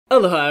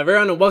Aloha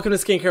everyone and welcome to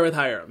Skincare with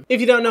Hiram. If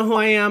you don't know who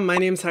I am, my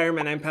name's Hiram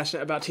and I'm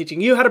passionate about teaching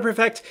you how to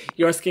perfect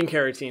your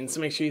skincare routine. So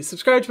make sure you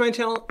subscribe to my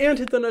channel and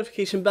hit the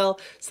notification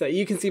bell so that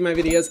you can see my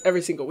videos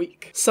every single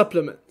week.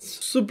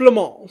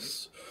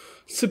 Supplements.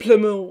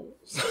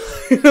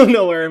 I don't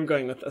know where I'm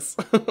going with this.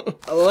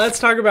 Let's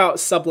talk about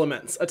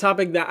supplements, a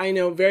topic that I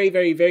know very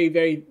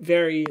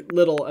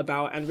little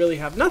about and really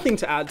have nothing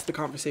to add to the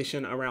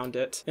conversation around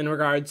it in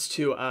regards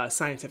to a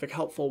scientific,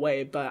 helpful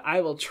way, but I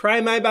will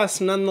try my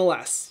best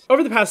nonetheless.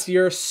 Over the past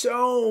year,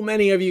 so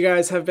many of you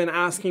guys have been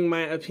asking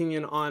my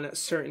opinion on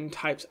certain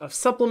types of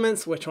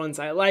supplements, which ones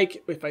I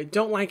like, if I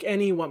don't like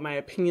any, what my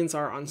opinions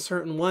are on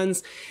certain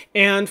ones,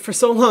 and for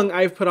so long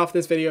I've put off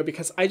this video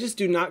because I just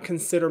do not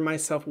consider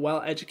myself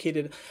well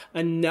educated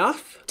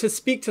enough to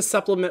speak to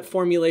supplement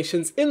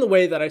formulations in the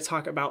way that I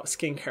talk about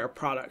skincare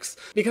products.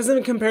 Because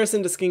in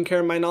comparison to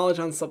skincare, my knowledge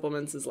on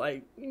supplements is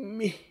like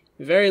meh.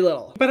 Very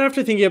little. But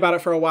after thinking about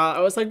it for a while, I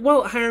was like,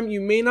 well, Hiram, you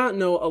may not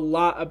know a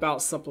lot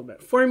about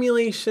supplement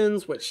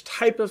formulations, which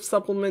type of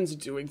supplements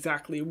do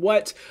exactly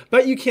what,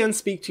 but you can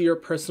speak to your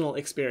personal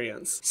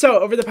experience.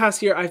 So over the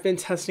past year, I've been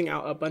testing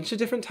out a bunch of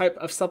different types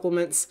of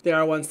supplements. There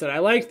are ones that I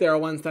liked, there are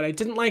ones that I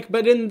didn't like,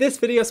 but in this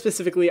video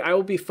specifically, I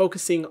will be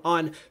focusing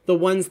on the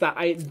ones that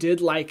I did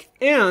like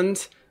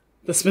and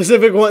the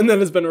specific one that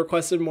has been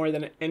requested more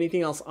than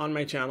anything else on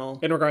my channel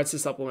in regards to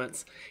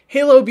supplements,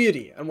 Halo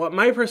Beauty, and what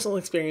my personal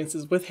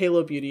experiences with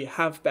Halo Beauty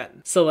have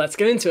been. So let's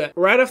get into it.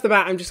 Right off the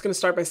bat, I'm just going to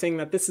start by saying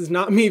that this is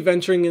not me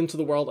venturing into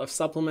the world of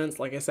supplements.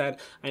 Like I said,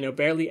 I know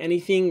barely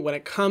anything when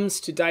it comes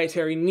to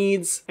dietary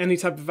needs, any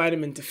type of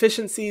vitamin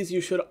deficiencies.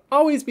 You should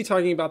always be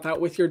talking about that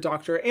with your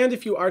doctor, and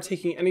if you are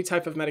taking any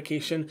type of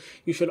medication,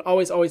 you should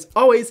always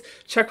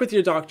check with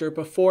your doctor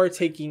before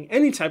taking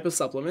any type of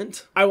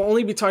supplement. I will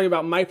only be talking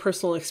about my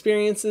personal experiences.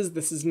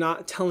 This is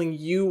not telling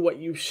you what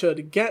you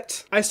should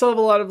get. I still have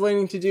a lot of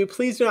learning to do.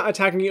 Please do not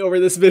attack me over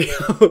this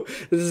video.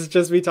 This is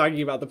just me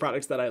talking about the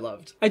products that I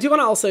loved. I do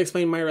want to also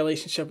explain my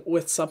relationship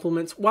with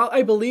supplements. While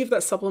I believe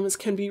that supplements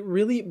can be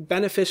really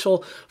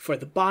beneficial for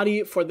the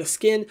body, for the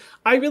skin,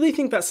 I really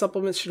think that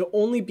supplements should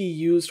only be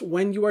used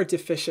when you are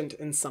deficient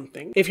in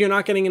something. If you're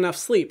not getting enough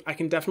sleep, I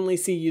can definitely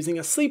see using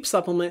a sleep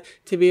supplement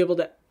to be able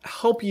to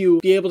help you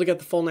be able to get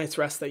the full night's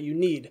rest that you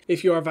need.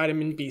 If you are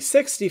vitamin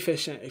B6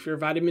 deficient, if you're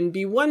vitamin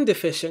B1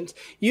 deficient,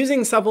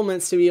 using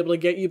supplements to be able to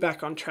get you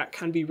back on track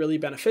can be really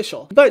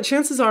beneficial. But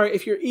chances are,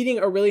 if you're eating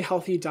a really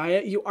healthy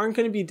diet, you aren't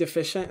going to be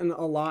deficient in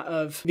a lot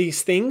of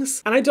these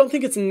things. And I don't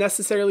think it's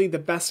necessarily the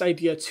best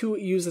idea to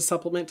use a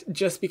supplement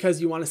just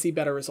because you want to see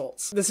better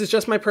results. This is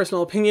just my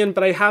personal opinion,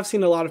 but I have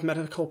seen a lot of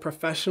medical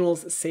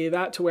professionals say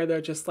that, to where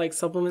they're just like,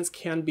 supplements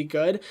can be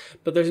good,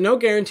 but there's no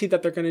guarantee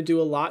that they're going to do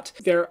a lot.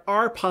 There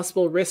are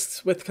possible risks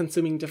with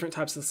consuming different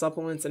types of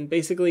supplements, and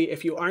basically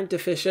if you aren't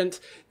deficient,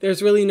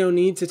 there's really no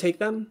need to take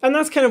them. And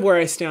that's kind of where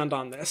I stand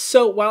on this.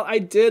 So while I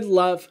did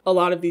love a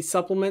lot of these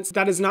supplements,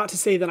 that is not to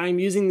say that I'm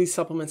using these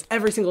supplements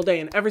every single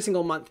day and every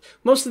single month.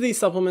 Most of these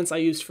supplements I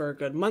used for a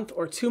good month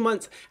or 2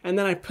 months, and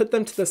then I put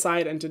them to the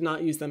side and did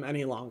not use them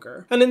any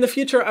longer. And in the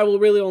future, I will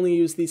really only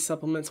use these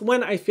supplements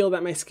when I feel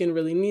that my skin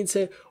really needs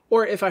it,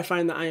 or if I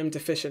find that I am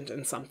deficient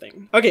in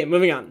something. Okay,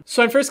 moving on.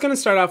 So I'm first going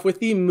to start off with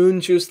the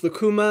Moon Juice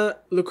Lucuma,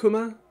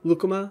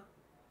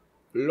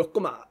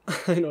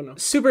 I don't know.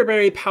 Super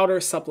Berry Powder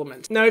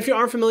Supplement. Now, if you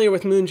aren't familiar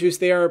with Moon Juice,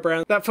 they are a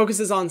brand that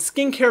focuses on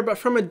skincare, but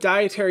from a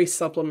dietary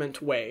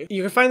supplement way.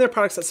 You can find their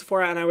products at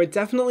Sephora, and I would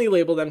definitely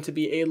label them to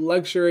be a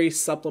luxury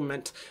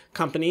supplement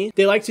company.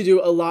 They like to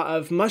do a lot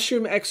of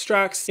mushroom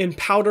extracts in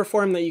powder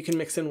form that you can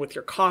mix in with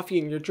your coffee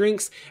and your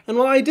drinks. And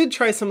while I did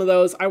try some of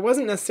those, I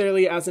wasn't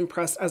necessarily as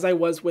impressed as I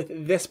was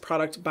with this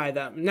product by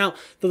them. Now,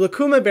 the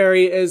Lucuma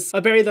berry is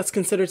a berry that's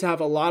considered to have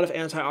a lot of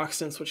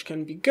antioxidants, which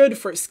can be good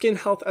for skin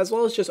health as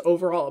well as just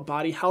overall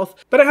body health,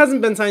 but it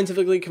hasn't been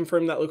scientifically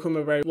confirmed that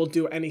Lucuma berry will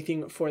do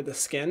anything for the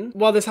skin.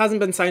 While this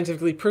hasn't been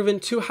scientifically proven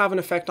to have an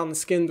effect on the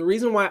skin, the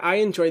reason why I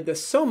enjoyed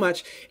this so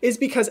much is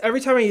because every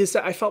time I used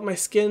it, I felt my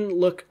skin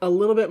look a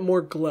little bit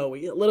more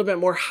glowy, a little bit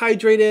more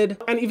hydrated.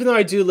 And even though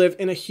I do live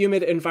in a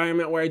humid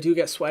environment where I do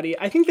get sweaty,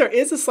 I think there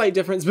is a slight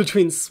difference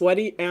between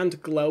sweaty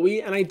and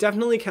glowy, and I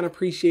definitely can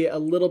appreciate a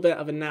little bit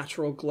of a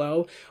natural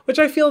glow, which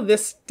I feel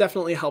this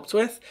definitely helped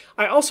with.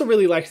 I also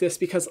really like this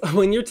because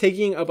when you're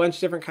taking a bunch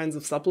of different kinds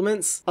of supplements,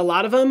 a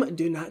lot of them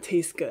do not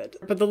taste good.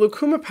 But the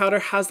Lucuma powder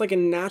has like a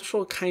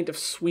natural kind of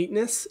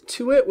sweetness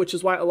to it, which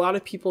is why a lot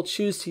of people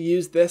choose to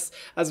use this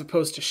as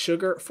opposed to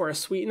sugar for a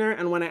sweetener.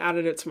 And when I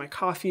added it to my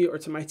coffee or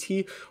to my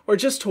tea or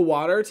just to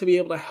water to be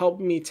able to help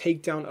me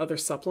take down other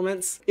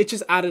supplements, it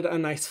just added a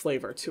nice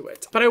flavor to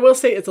it. But I will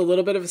say it's a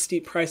little bit of a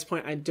steep price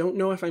point. I don't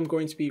know if I'm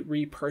going to be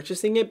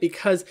repurchasing it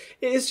because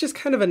it is just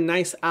kind of a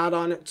nice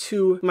add-on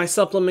to my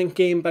supplement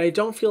game, but I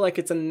don't feel like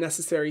it's a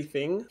necessary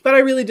thing. But I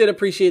really did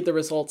appreciate the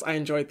results. I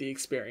enjoyed the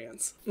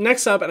experience.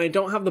 Next up, and I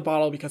don't have the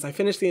bottle because I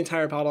finished the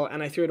entire bottle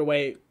and I threw it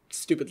away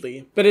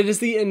stupidly, but it is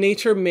the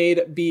Nature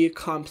Made B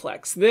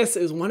Complex. This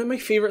is one of my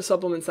favorite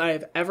supplements I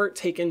have ever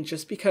taken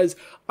just because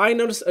I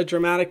notice a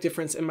dramatic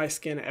difference in my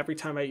skin every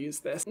time I use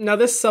this. Now,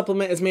 this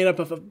supplement is made up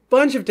of a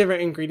bunch of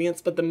different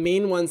ingredients, but the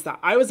main ones that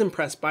I was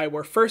impressed by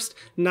were first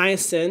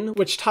niacin,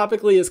 which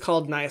topically is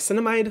called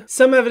niacinamide.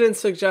 Some evidence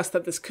suggests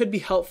that this could be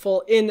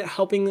helpful in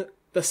helping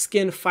the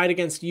skin fight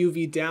against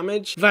UV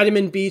damage.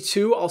 Vitamin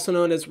B2, also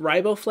known as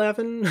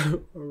riboflavin,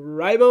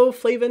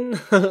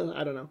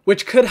 I don't know,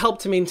 which could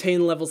help to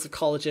maintain levels of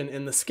collagen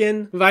in the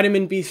skin.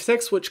 Vitamin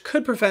B6, which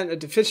could prevent a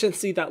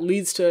deficiency that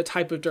leads to a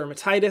type of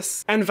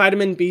dermatitis. And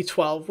vitamin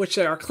B12, which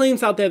there are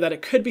claims out there that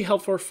it could be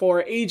helpful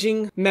for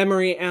aging,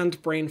 memory, and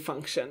brain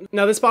function.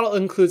 Now, this bottle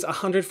includes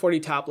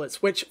 140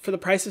 tablets, which for the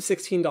price of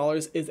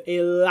 $16 is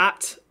a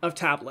lot of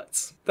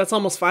tablets. That's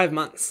almost 5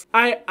 months.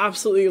 I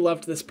absolutely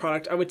loved this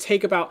product. I would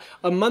take about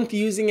a month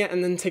using it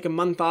and then take a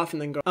month off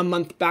and then go a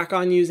month back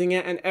on using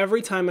it. And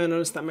every time I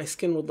noticed that my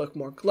skin would look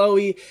more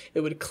glowy, it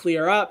would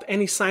clear up.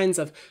 Any signs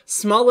of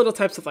small little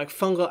types of like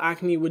fungal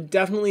acne would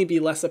definitely be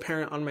less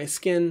apparent on my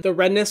skin. The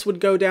redness would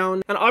go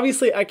down. And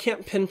obviously I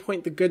can't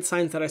pinpoint the good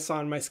signs that I saw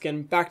on my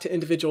skin back to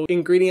individual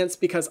ingredients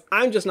because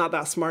I'm just not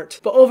that smart.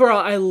 But overall,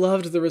 I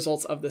loved the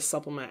results of this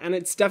supplement. And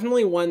it's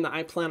definitely one that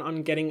I plan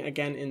on getting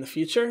again in the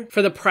future.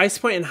 For the price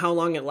point and how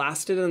long it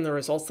lasted and the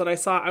results that I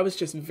saw, I was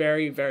just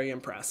very, very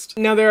impressed.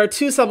 Now, there are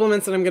 2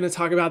 supplements that I'm going to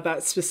talk about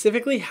that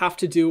specifically have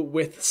to do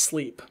with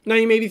sleep. Now,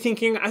 you may be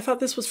thinking, I thought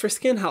this was for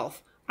skin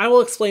health. I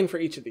will explain for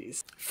each of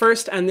these.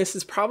 First, and this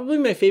is probably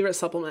my favorite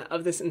supplement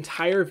of this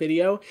entire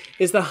video,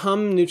 is the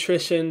Hum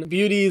Nutrition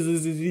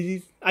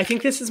Beauty. I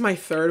think this is my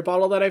 3rd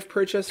bottle that I've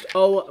purchased.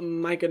 Oh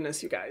my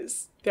goodness, you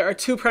guys. There are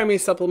 2 primary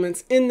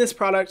supplements in this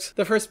product,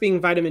 the first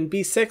being vitamin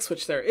B6,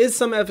 which there is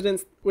some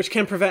evidence which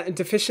can prevent a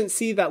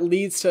deficiency that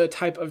leads to a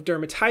type of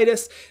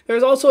dermatitis.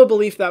 There's also a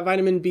belief that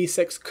vitamin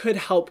B6 could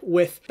help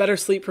with better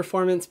sleep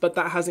performance, but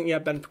that hasn't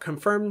yet been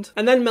confirmed.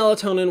 And then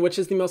melatonin, which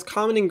is the most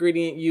common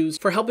ingredient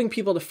used for helping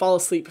people to fall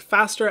asleep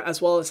faster,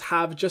 as well as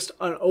have just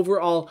an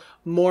overall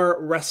more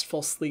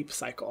restful sleep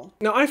cycle.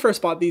 Now, I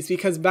first bought these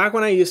because back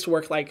when I used to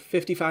work like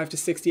 55 to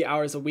 60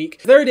 hours a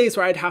week, there are days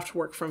where I'd have to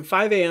work from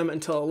 5 a.m.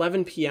 until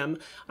 11 p.m.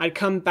 I'd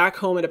come back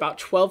home at about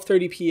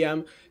 12:30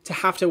 p.m. to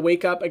have to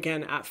wake up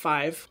again at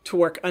 5 to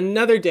work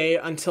another day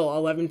until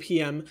 11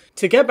 p.m.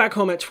 to get back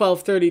home at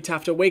 12:30 to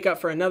have to wake up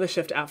for another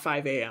shift at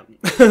 5 a.m.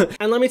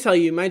 And let me tell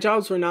you, my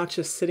jobs were not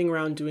just sitting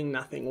around doing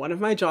nothing. One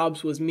of my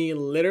jobs was me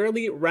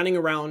literally running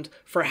around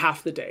for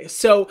half the day.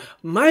 So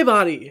my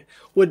body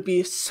would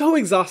be so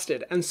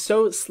exhausted and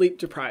so sleep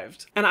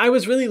deprived. And I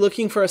was really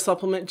looking for a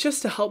supplement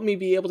just to help me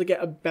be able to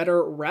get a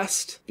better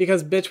rest.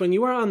 Because bitch, when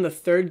you are on the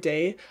 3rd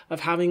day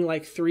of having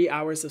like 3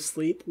 hours of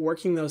sleep,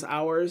 working those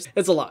hours,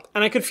 it's a lot.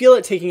 And I could feel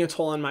it taking a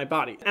toll on my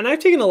body. And I've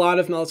taken a lot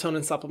of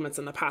melatonin supplements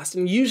in the past,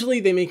 and usually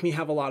they make me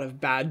have a lot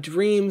of bad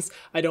dreams.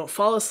 I don't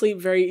fall asleep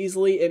very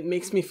easily. It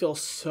makes me feel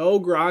so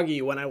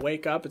groggy when I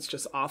wake up. It's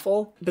just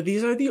awful. But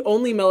these are the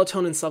only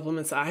melatonin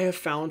supplements that I have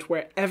found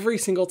where every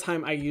single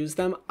time I use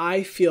them,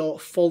 I feel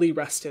fully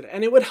rested.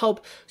 And it would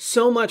help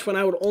so much when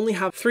I would only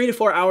have 3 to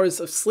 4 hours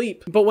of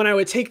sleep. But when I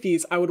would take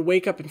these, I would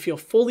wake up and feel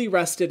fully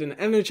rested and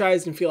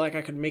energized and feel like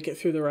I could make it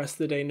through the rest of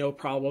the day, no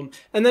problem,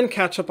 and then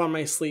catch up on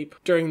my sleep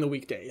during the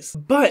weekdays.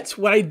 But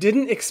what I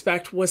didn't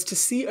expect was to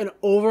see an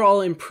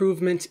overall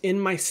improvement in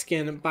my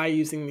skin by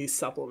using these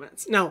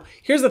supplements. Now,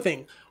 here's the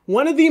thing.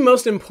 One of the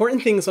most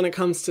important things when it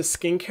comes to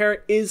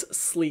skincare is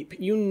sleep.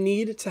 You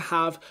need to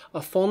have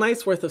a full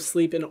night's worth of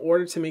sleep in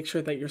order to make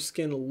sure that your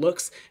skin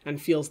looks and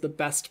feels the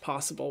best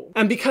possible.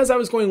 And because I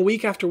was going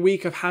week after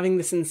week of having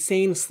this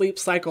insane sleep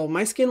cycle,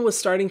 my skin was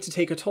starting to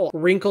take a toll.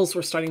 Wrinkles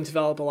were starting to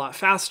develop a lot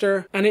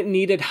faster, and it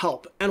needed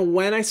help. And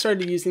when I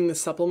started using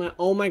this supplement,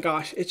 oh my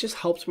gosh, it just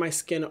helped my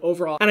skin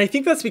overall. And I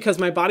think that's because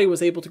my body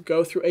was able to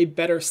go through a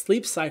better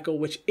sleep cycle,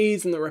 which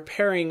aids in the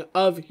repairing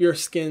of your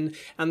skin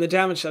and the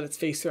damage that it's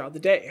faced throughout the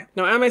day.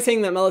 Now, am I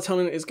saying that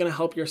melatonin is going to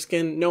help your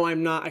skin? No,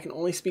 I'm not. I can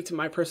only speak to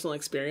my personal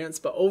experience,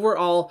 but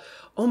overall,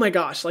 oh my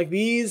gosh, like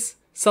these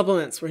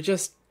supplements were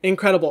just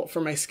incredible for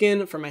my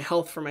skin, for my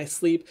health, for my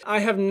sleep. I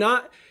have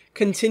not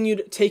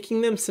continued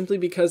taking them simply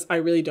because I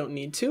really don't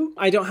need to.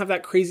 I don't have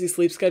that crazy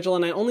sleep schedule,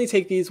 and I only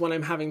take these when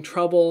I'm having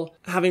trouble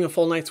having a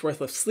full night's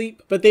worth of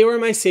sleep, but they were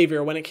my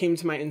savior when it came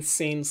to my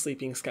insane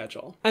sleeping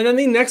schedule. And then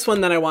the next one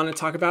that I want to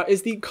talk about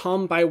is the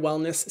Calm by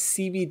Wellness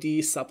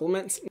CBD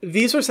supplements.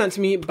 These were sent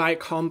to me by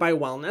Calm by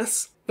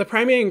Wellness. The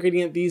primary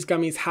ingredient these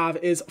gummies have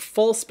is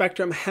full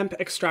spectrum hemp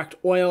extract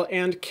oil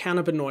and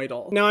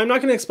cannabinoidal. Now, I'm not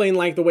going to explain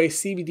like the way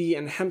CBD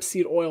and hemp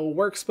seed oil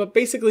works, but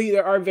basically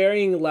there are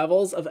varying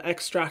levels of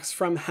extracts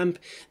from hemp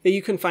that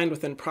you can find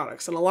within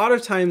products. And a lot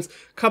of times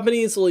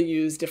companies will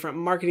use different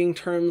marketing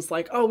terms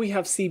like, oh, we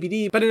have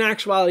CBD, but in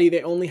actuality,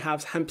 they only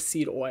have hemp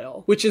seed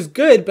oil, which is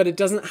good, but it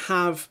doesn't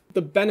have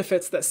the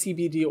benefits that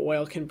CBD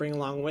oil can bring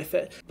along with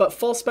it. But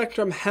full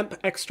spectrum hemp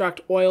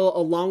extract oil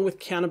along with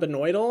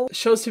cannabinoidal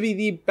shows to be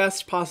the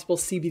best possible possible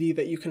CBD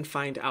that you can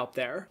find out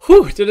there.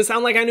 Whew, did it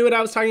sound like I knew what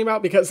I was talking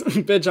about? Because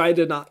bitch, I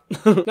did not.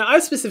 Now, I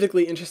was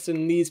specifically interested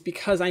in these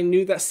because I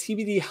knew that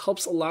CBD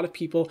helps a lot of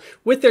people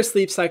with their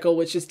sleep cycle,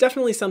 which is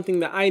definitely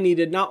something that I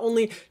needed, not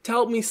only to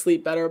help me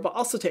sleep better, but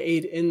also to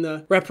aid in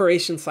the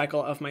reparation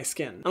cycle of my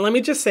skin. And let me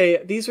just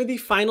say, these were the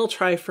final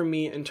try for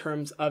me in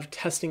terms of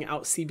testing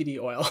out CBD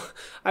oil.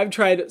 I've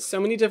tried so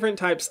many different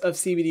types of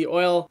CBD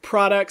oil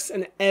products,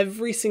 and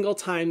every single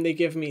time they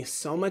give me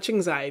so much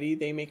anxiety,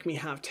 they make me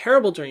have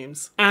terrible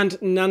dreams,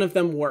 and none of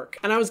them work.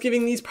 And I was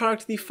giving these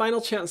products the final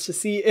chance to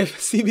see if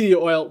CBD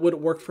oil would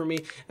work for me,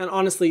 and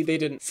honestly, they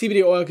didn't.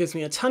 CBD oil gives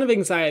me a ton of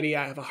anxiety.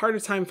 I have a harder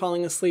time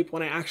falling asleep.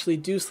 When I actually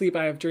do sleep,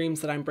 I have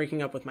dreams that I'm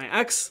breaking up with my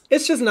ex.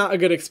 It's just not a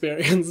good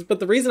experience. But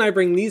the reason I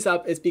bring these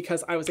up is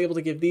because I was able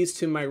to give these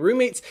to my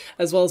roommates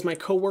as well as my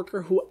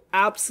coworker, who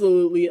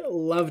absolutely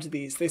loved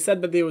these. They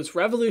said that it was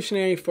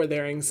revolutionary for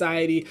their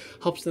anxiety,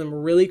 helped them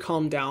really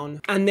calm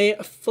down, and they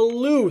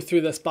flew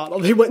through this bottle.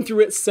 They went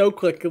through it so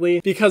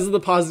quickly because of the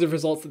positive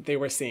results that they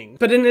were seeing.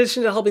 But in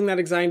addition to helping that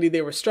anxiety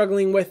they were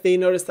struggling with, they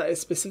noticed that it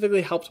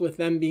specifically helped with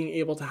them being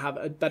able to have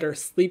a better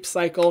sleep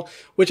cycle,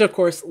 which of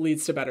course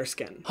leads to better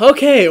skin.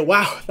 Okay,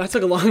 wow, that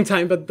took a long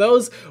time, but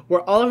those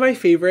were all of my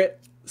favorite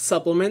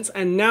supplements.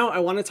 And now I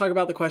want to talk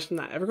about the question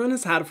that everyone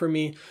has had for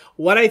me,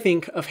 what I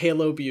think of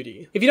Halo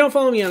Beauty. If you don't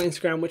follow me on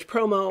Instagram, which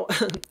promo,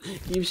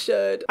 you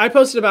should. I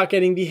posted about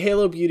getting the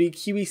Halo Beauty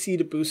Kiwi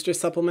Seed Booster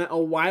supplement a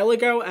while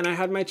ago, and I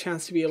had my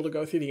chance to be able to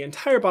go through the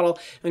entire bottle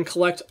and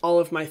collect all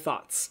of my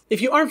thoughts.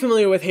 If you aren't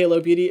familiar with Halo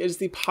Beauty, it is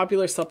the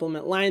popular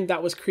supplement line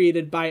that was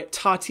created by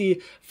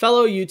Tati,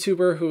 fellow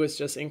YouTuber who is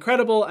just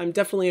incredible. I'm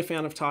definitely a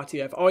fan of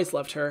Tati. I've always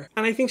loved her.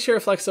 And I think she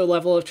reflects a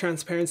level of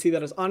transparency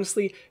that is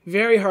honestly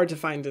very hard to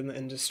find in the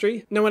industry.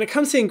 Now, when it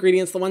comes to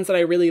ingredients, the ones that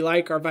I really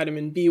like are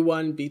vitamin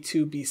B1,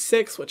 B2,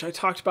 B6, which I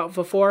talked about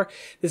before.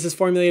 This is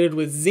formulated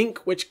with zinc,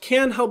 which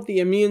can help the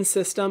immune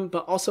system,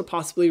 but also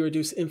possibly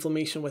reduce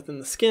inflammation within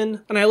the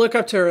skin. And I look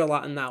up to her a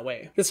lot in that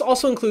way. This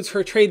also includes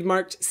her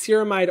trademarked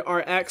Ceramide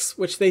RX,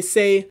 which they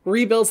say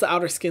rebuilds the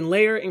outer skin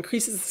layer,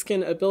 increases the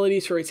skin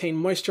ability to retain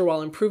moisture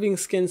while improving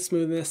skin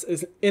smoothness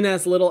in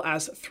as little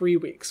as 3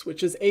 weeks,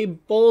 which is a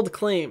bold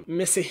claim.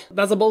 Missy,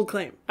 that's a bold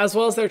claim. As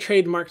well as their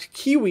trademarked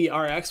Kiwi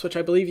RX, which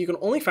I believe you can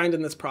only find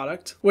in this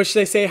product, which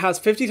they say has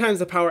 50 times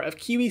the power of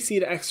kiwi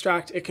seed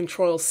extract. It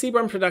controls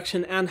sebum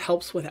production and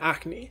helps with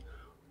acne.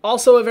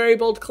 Also a very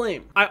bold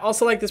claim. I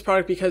also like this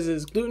product because it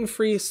is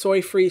gluten-free,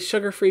 soy-free,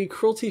 sugar-free,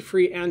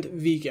 cruelty-free, and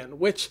vegan,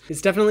 which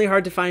is definitely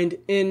hard to find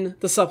in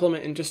the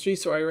supplement industry,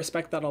 so I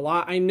respect that a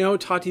lot. I know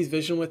Tati's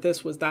vision with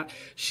this was that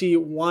she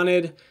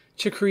wanted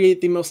to create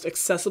the most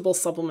accessible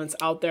supplements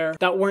out there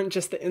that weren't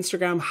just the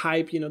Instagram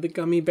hype, you know, the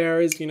gummy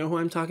bears, you know who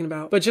I'm talking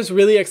about, but just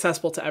really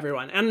accessible to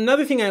everyone. And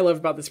another thing I love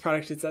about this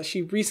product is that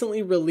she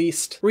recently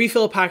released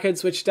refill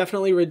packets, which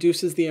definitely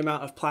reduces the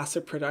amount of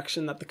plastic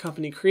production that the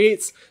company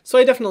creates. So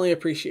I definitely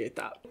appreciate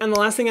that. And the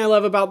last thing I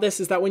love about this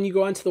is that when you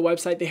go onto the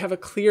website, they have a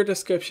clear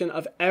description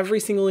of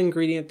every single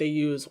ingredient they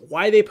use,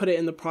 why they put it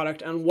in the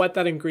product, and what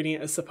that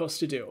ingredient is supposed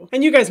to do.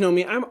 And you guys know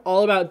me, I'm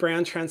all about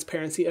brand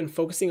transparency and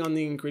focusing on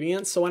the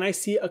ingredients. So when I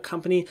see a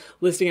company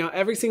listing out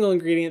every single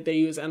ingredient they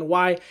use and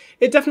why,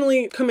 it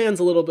definitely commands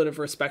a little bit of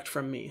respect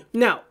from me.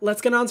 Now,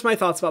 let's get on to my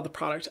thoughts about the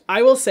product.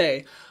 I will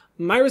say,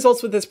 my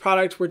results with this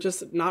product were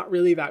just not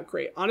really that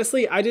great.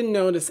 Honestly, I didn't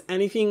notice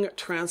anything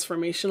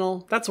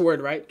transformational. That's a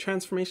word, right?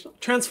 Transformational?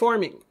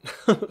 Transforming.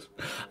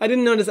 I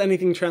didn't notice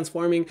anything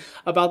transforming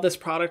about this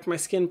product. My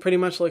skin pretty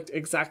much looked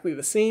exactly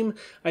the same.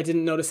 I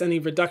didn't notice any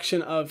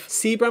reduction of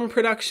sebum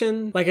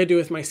production like I do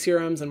with my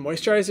serums and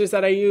moisturizers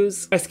that I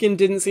use. My skin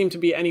didn't seem to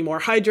be any more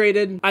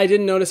hydrated. I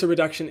didn't notice a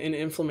reduction in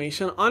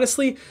inflammation.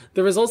 Honestly,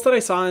 the results that I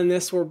saw in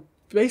this were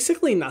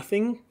basically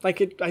nothing. I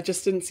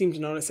just didn't seem to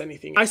notice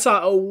anything. I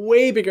saw a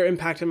way bigger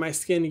impact in my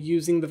skin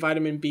using the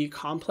vitamin B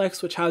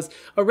complex, which has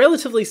a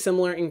relatively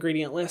similar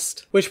ingredient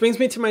list. Which brings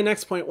me to my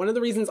next point. One of the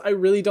reasons I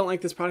really don't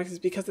like this product is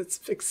because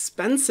it's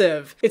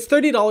expensive. It's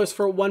 $30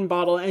 for one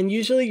bottle, and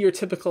usually your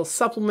typical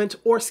supplement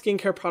or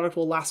skincare product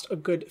will last a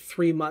good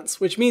 3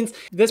 months, which means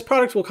this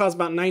product will cost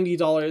about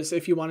 $90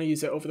 if you want to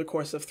use it over the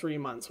course of 3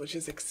 months, which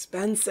is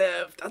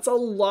expensive. That's a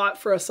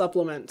lot for a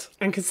supplement.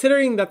 And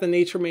considering that the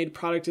Nature Made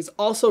product is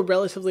also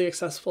relatively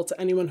accessible to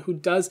anyone who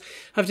does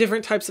have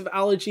different types of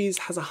allergies,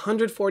 has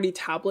 140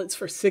 tablets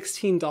for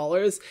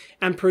 $16,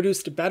 and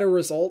produced better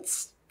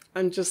results,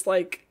 I'm just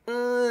like,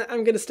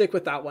 I'm gonna stick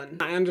with that one.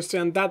 I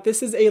understand that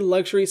this is a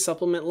luxury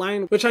supplement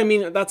line, which I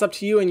mean, that's up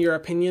to you and your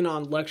opinion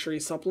on luxury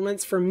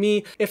supplements. For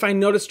me, if I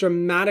notice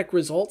dramatic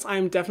results,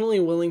 I'm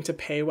definitely willing to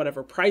pay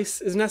whatever price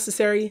is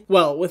necessary.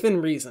 Well,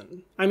 within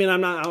reason. I mean,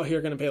 I'm not out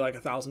here gonna pay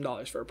like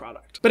 $1,000 for a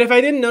product. But if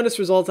I didn't notice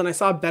results and I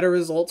saw better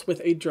results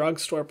with a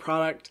drugstore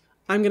product,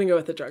 I'm gonna go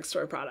with the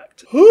drugstore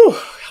product. Whew,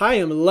 I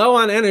am low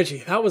on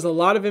energy. That was a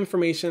lot of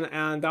information,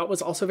 and that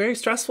was also very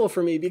stressful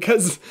for me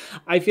because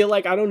I feel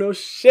like I don't know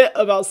shit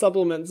about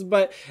supplements.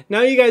 But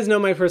now you guys know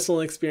my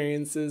personal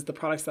experiences, the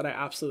products that I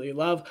absolutely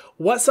love.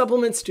 What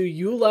supplements do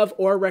you love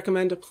or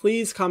recommend?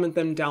 Please comment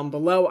them down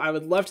below. I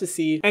would love to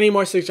see any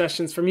more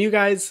suggestions from you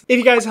guys. If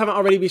you guys haven't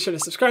already, be sure to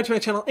subscribe to my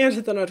channel and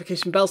hit the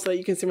notification bell so that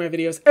you can see my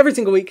videos every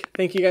single week.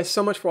 Thank you guys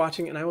so much for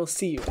watching, and I will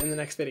see you in the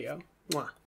next video. Mwah.